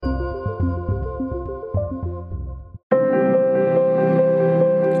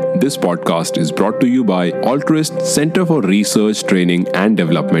This podcast is brought to you by Altruist Center for Research, Training and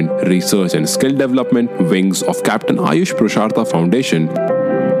Development, Research and Skill Development, wings of Captain Ayush Purushottam Foundation.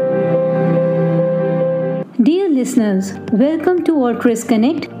 Dear listeners, welcome to Altruist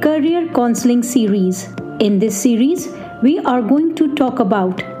Connect Career Counseling Series. In this series, we are going to talk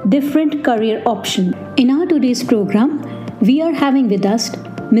about different career options. In our today's program, we are having with us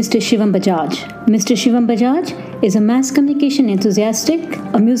Mr. Shivam Bajaj. Mr. Shivam Bajaj is a mass communication enthusiastic,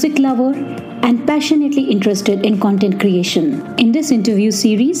 a music lover, and passionately interested in content creation. In this interview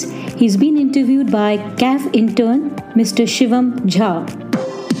series, he's been interviewed by CAF intern Mr. Shivam Jha.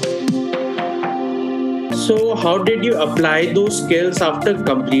 So, how did you apply those skills after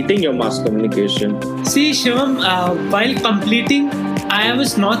completing your mass communication? See, Shivam, while completing, I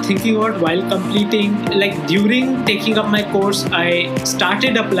was not thinking about while completing. Like during taking up my course, I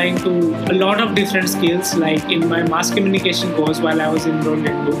started applying to a lot of different skills. Like in my mass communication course, while I was enrolled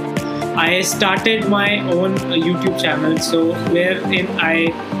into, I started my own YouTube channel. So wherein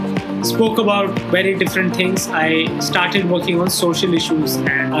I spoke about very different things. I started working on social issues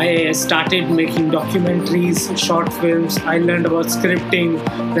and I started making documentaries, short films. I learned about scripting.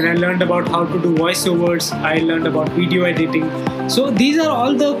 Then I learned about how to do voiceovers. I learned about video editing. So these are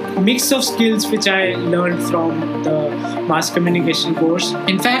all the mix of skills which I learned from the mass communication course.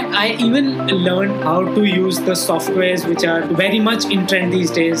 In fact, I even learned how to use the softwares which are very much in trend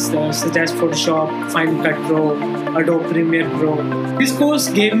these days, such as Photoshop, Final Cut Pro, Adobe Premiere Pro. This course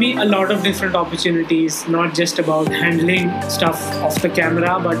gave me a lot of different opportunities, not just about handling stuff off the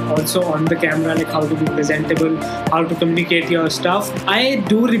camera, but also on the camera, like how to be presentable, how to communicate your stuff. I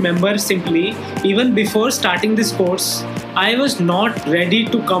do remember simply, even before starting this course, I was not ready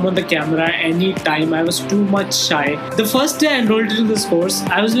to come on the camera any time. I was too much shy. The first day I enrolled into this course,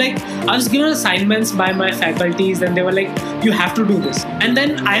 I was given assignments by my faculties and they were like, you have to do this. And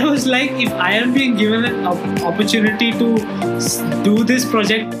then I was like, if I am being given an opportunity to do this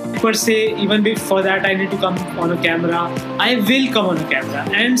project per se, even before that I need to come on a camera, I will come on a camera.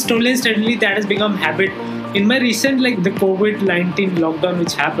 And slowly and steadily that has become habit. In my recent, the COVID-19 lockdown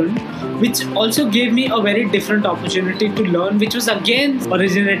which happened, which also gave me a very different opportunity to learn, which was again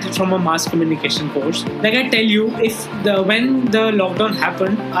originated from a mass communication course. Like I tell you, when the lockdown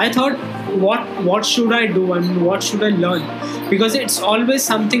happened, I thought, what should I do and what should I learn? Because it's always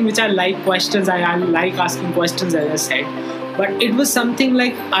something which I like questions. I like asking questions, as I said. But it was something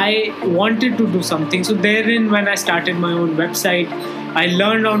like I wanted to do something. So therein, when I started my own website, I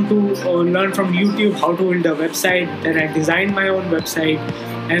learned from YouTube how to build a website. Then I designed my own website,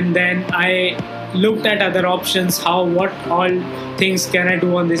 and then I looked at other options. What all things can I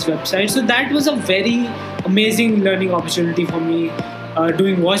do on this website? So that was a very amazing learning opportunity for me.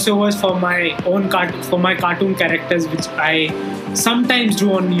 Doing voiceovers for my cartoon characters, which I sometimes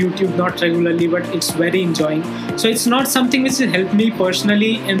do on YouTube, not regularly, but it's very enjoying. So it's not something which will help me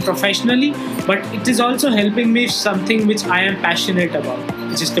personally and professionally, but it is also helping me something which I am passionate about,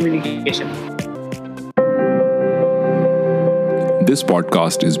 which is communication. This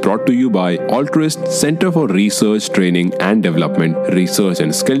podcast is brought to you by Altruist Center for Research, Training and Development, Research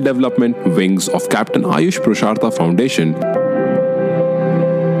and Skill Development, wings of Captain Ayush Purushottam Foundation.